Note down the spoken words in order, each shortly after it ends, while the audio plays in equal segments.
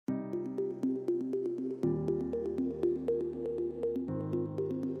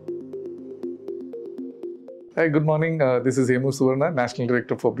Hi, good morning. This is Hemu Suvarna, National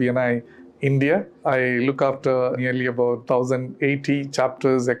Director for BNI India. I look after nearly about 1,080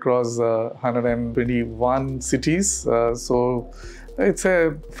 chapters across 121 cities. So it's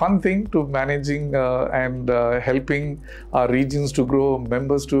a fun thing to managing and helping our regions to grow,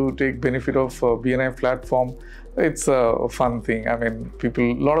 members to take benefit of BNI platform. It's a fun thing. I mean, a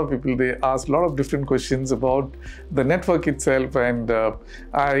lot of people, they ask a lot of different questions about the network itself, and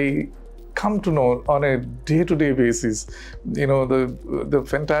I come to know on a day-to-day basis, the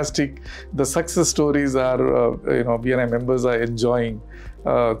fantastic, the success stories are, BNI members are enjoying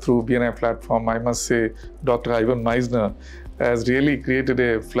through BNI platform. I must say, Dr. Ivan Meisner has really created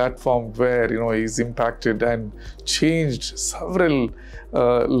a platform where, he's impacted and changed several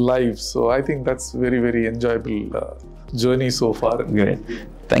lives. So I think that's very, very enjoyable journey so far. Great.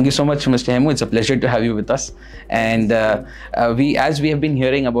 Thank you so much, Mr. Hemu. It's a pleasure to have you with us. And as we have been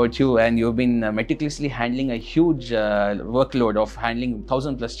hearing about you, and you've been meticulously handling a huge workload of handling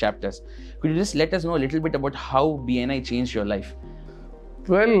 1,000+ chapters. Could you just let us know a little bit about how BNI changed your life?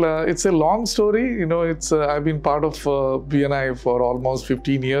 Well, it's a long story. I've been part of BNI for almost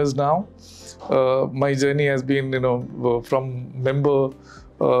 15 years now. My journey has been, from member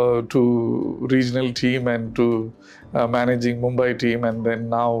to regional team and to managing Mumbai team, and then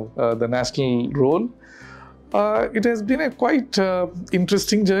now the national role. It has been a quite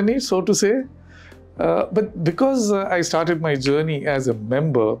interesting journey, so to say. But because I started my journey as a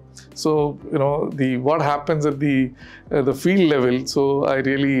member, so what happens at the field level. So I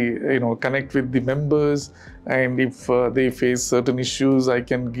really connect with the members, and if they face certain issues, I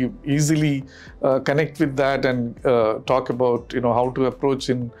can easily connect with that and talk about how to approach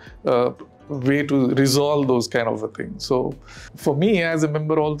in way to resolve those kind of things. So for me as a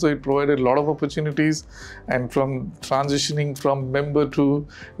member also, it provided a lot of opportunities, and from transitioning from member to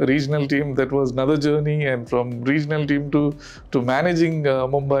regional team, that was another journey, and from regional team to managing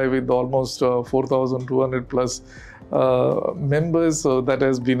Mumbai with almost 4,200 plus members. So that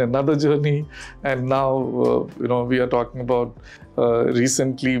has been another journey. And now we are talking about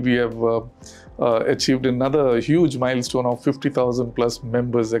recently we have achieved another huge milestone of 50,000 plus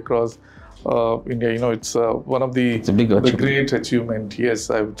members across India. It's one of the great achievement,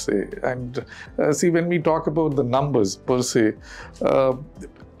 yes, I would say. And see, when we talk about the numbers per se, a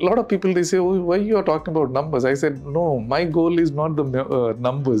lot of people, they say, oh, why you are talking about numbers? I said, no, my goal is not the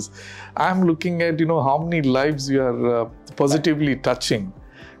numbers. I'm looking at, how many lives you are positively touching.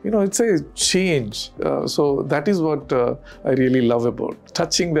 It's a change. So that is what I really love about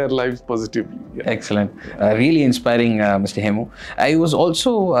touching their lives positively. Yeah. Excellent. Really inspiring, Mr. Hemu. I was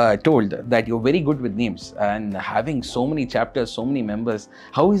also told that you're very good with names, and having so many chapters, so many members.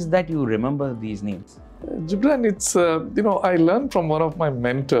 How is that you remember these names? Jubran, it's, I learned from one of my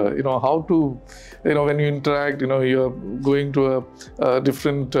mentor, how to, when you interact, you're going to a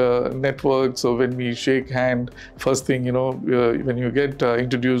different network. So when we shake hand, first thing, when you get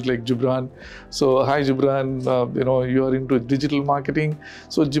introduced like Jubran. So, hi Jubran, you are into digital marketing.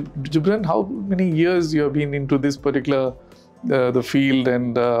 So Jubran, how many years you have been into this particular the field,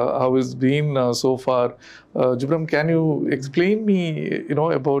 and how it's been so far? Jubran, can you explain me,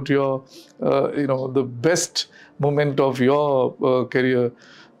 about your, the best moment of your career?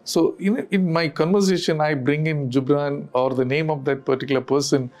 So in my conversation, I bring in Jubran or the name of that particular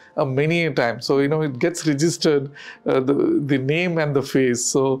person many a time. So, it gets registered, the name and the face.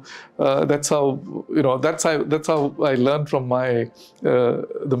 So that's how, that's how I learned from my,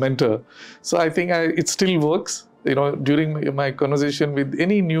 the mentor. So I think it still works. During my conversation with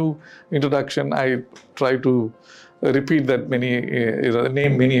any new introduction, I try to repeat that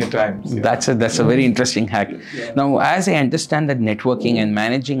name many times. Yeah. That's a very interesting hack. Yeah. Now, as I understand that networking and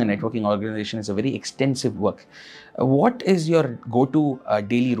managing a networking organization is a very extensive work, what is your go-to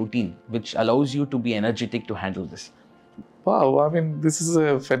daily routine which allows you to be energetic to handle this? Wow, I mean, this is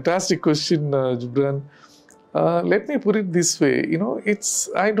a fantastic question, Jubran. Let me put it this way,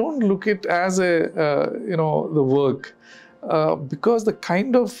 I don't look it as the work, because the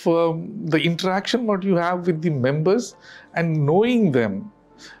kind of, the interaction what you have with the members and knowing them,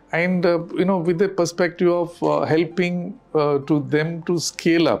 and, with the perspective of helping to them to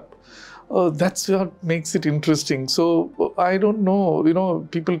scale up. That's what makes it interesting. So I don't know,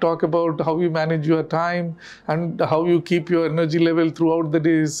 people talk about how you manage your time and how you keep your energy level throughout the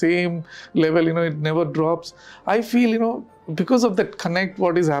day, same level, it never drops. I feel, because of that connect,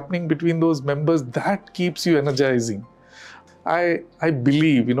 what is happening between those members, that keeps you energizing. I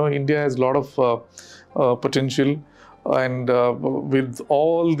believe, India has a lot of potential. And with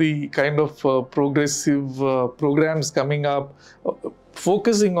all the kind of progressive programs coming up,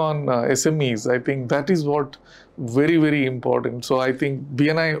 focusing on SMEs, I think that is what very, very important. So I think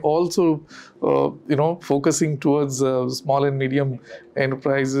BNI also, focusing towards small and medium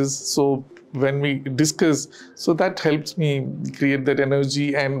enterprises. So when we discuss, so that helps me create that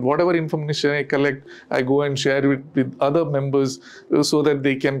energy, and whatever information I collect, I go and share it with other members so that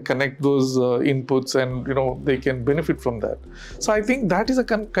they can connect those inputs and, they can benefit from that. So I think that is a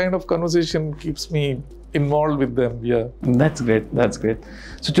kind of conversation keeps me involved with them. Yeah, that's great. That's great.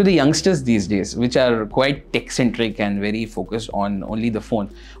 So to the youngsters these days, which are quite tech centric and very focused on only the phone,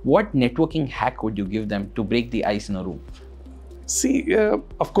 what networking hack would you give them to break the ice in a room? See,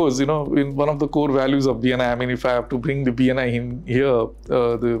 of course, in one of the core values of BNI, I mean, if I have to bring the BNI in here,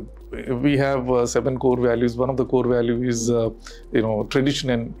 we have 7 core values. One of the core values is, tradition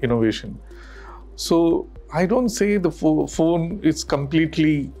and innovation. So I don't say the phone is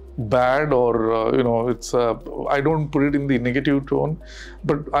completely bad or, I don't put it in the negative tone,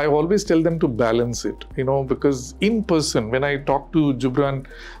 but I always tell them to balance it, because in person, when I talk to Jubran,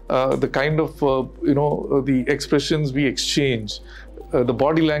 the kind of, the expressions we exchange, the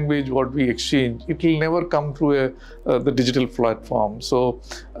body language, what we exchange, it will never come through the digital platform. So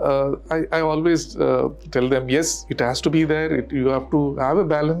I always tell them, yes, it has to be there. You have to have a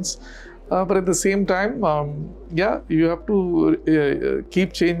balance. But at the same time, you have to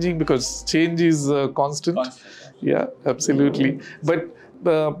keep changing, because change is constant. Yeah, absolutely. But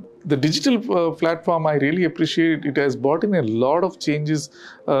the digital platform, I really appreciate. It has brought in a lot of changes.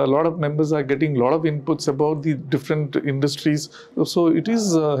 A lot of members are getting a lot of inputs about the different industries. So it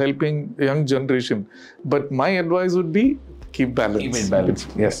is helping young generation. But my advice would be keep balance. Keep it balanced.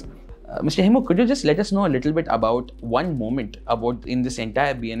 Yes. Mr. Hemu, could you just let us know a little bit about one moment in this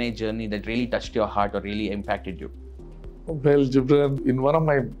entire BNI journey that really touched your heart or really impacted you? Well, Jubran, in one of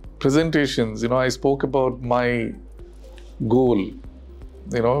my presentations, I spoke about my goal.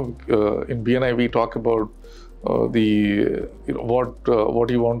 In BNI, we talk about what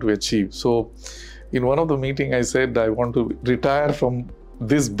you want to achieve. So, in one of the meetings, I said I want to retire from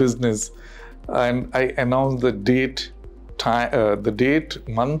this business, and I announced the date,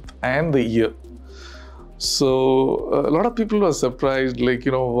 month, and the year. So a lot of people were surprised,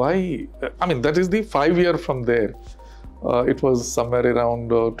 why? I mean, that is the 5 year from there. It was somewhere around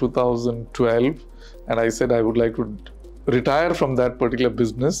 2012, and I said I would like to retire from that particular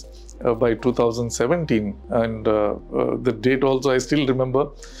business by 2017. And the date also I still remember.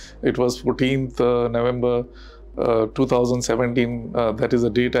 It was 14th November 2017. That is the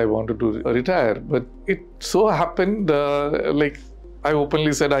date I wanted to retire. But it so happened, I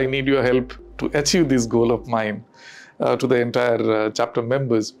openly said, I need your help to achieve this goal of mine to the entire chapter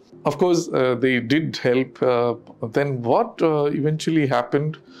members. Of course, they did help. Then what eventually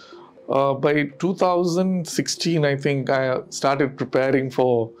happened, by 2016, I think I started preparing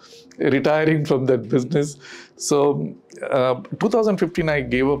for retiring from that business. So 2015, I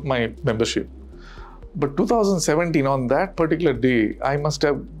gave up my membership. But 2017, on that particular day, I must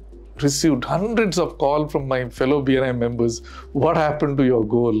have received hundreds of calls from my fellow BNI members. What happened to your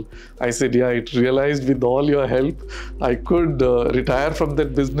goal? I said, yeah, it realized with all your help, I could retire from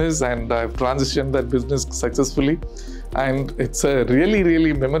that business, and I've transitioned that business successfully. And it's a really,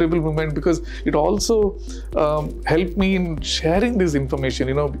 really memorable moment, because it also helped me in sharing this information.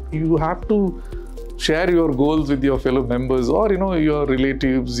 You have to share your goals with your fellow members, or your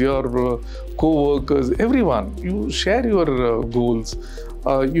relatives, your co-workers, everyone. You share your goals.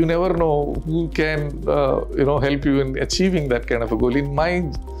 You never know who can help you in achieving that kind of a goal. In my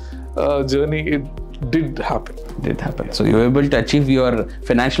journey, it did happen. So you were able to achieve your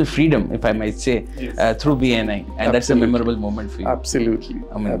financial freedom, if I might say, yes, through BNI, and absolutely, that's a memorable moment for you. Absolutely.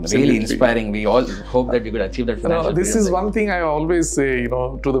 I mean, really inspiring. We all hope that you could achieve that financial freedom. This is one thing I always say,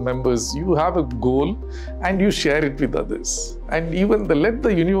 to the members. You have a goal and you share it with others, and even let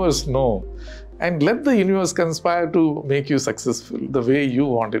the universe know, and let the universe conspire to make you successful the way you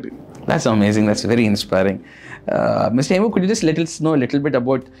wanted it. That's amazing. That's very inspiring. Mr. Hemu, could you just let us know a little bit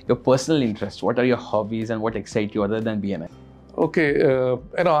about your personal interests? What are your hobbies and what excite you other than BNI? Okay,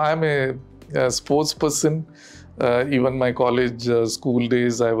 I'm a sports person. Even my college school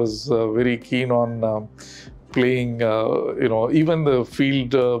days, I was very keen on playing, even the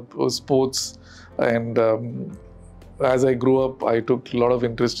field sports. And as I grew up, I took a lot of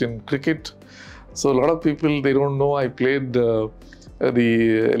interest in cricket. So a lot of people, they don't know I played the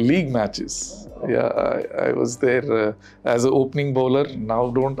league matches. Yeah, I was there as an opening bowler.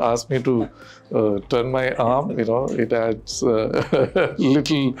 Now don't ask me to turn my arm, it adds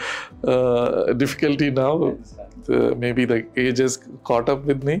little difficulty now. maybe the age has caught up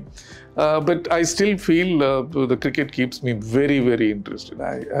with me. But I still feel the cricket keeps me very, very interested.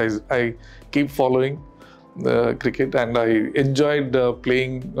 I keep following cricket, and I enjoyed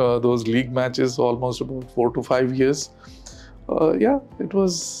playing those league matches almost about 4 to 5 years. Yeah, it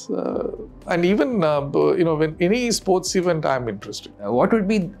was, and even when any sports event, I'm interested. What would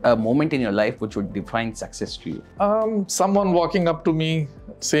be a moment in your life which would define success to you? Someone walking up to me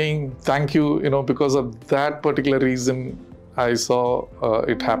saying thank you, because of that particular reason I saw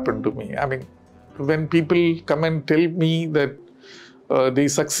it happen to me. I mean, when people come and tell me that they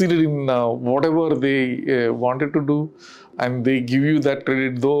succeeded in whatever they wanted to do, and they give you that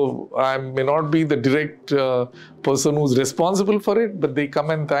credit, though I may not be the direct person who's responsible for it, but they come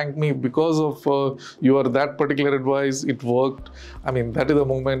and thank me because of that particular advice, it worked. I mean, that is the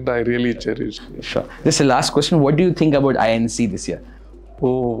moment I really cherish. Sure. This is the last question. What do you think about INC this year?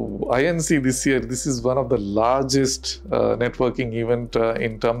 Oh, INC this year, this is one of the largest networking event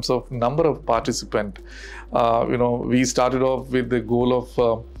in terms of number of participants. We started off with the goal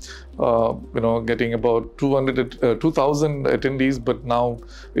of getting about 2,000 attendees, but now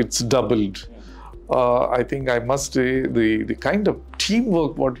it's doubled. I think I must say the kind of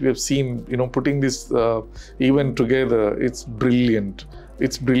teamwork what we have seen, putting this event together, it's brilliant.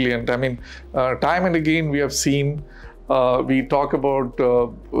 It's brilliant. I mean, time and again we have seen, we talk about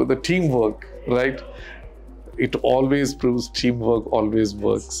the teamwork, right? It always proves teamwork always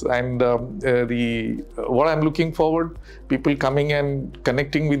works. And what I'm looking forward, people coming and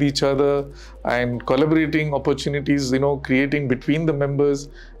connecting with each other and collaborating opportunities, creating between the members,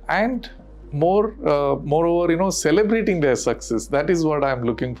 and moreover, celebrating their success. That is what I'm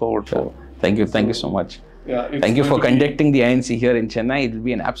looking forward for. Thank you. Thank you so much. Yeah, thank you for conducting the INC here in Chennai. It will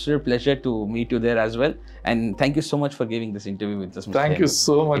be an absolute pleasure to meet you there as well. And thank you so much for giving this interview with us, Mr. Thank you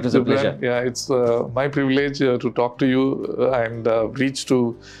so much. It was a pleasure. Yeah, it's my privilege to talk to you and reach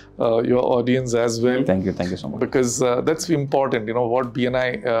to your audience as well. Thank you. Thank you so much. Because that's important, what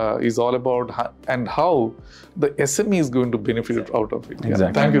BNI is all about and how the SME is going to benefit out of it.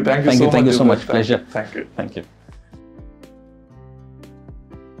 Exactly. Thank you. Thank you so much. Thank you so much. Pleasure. Thank you. Thank you.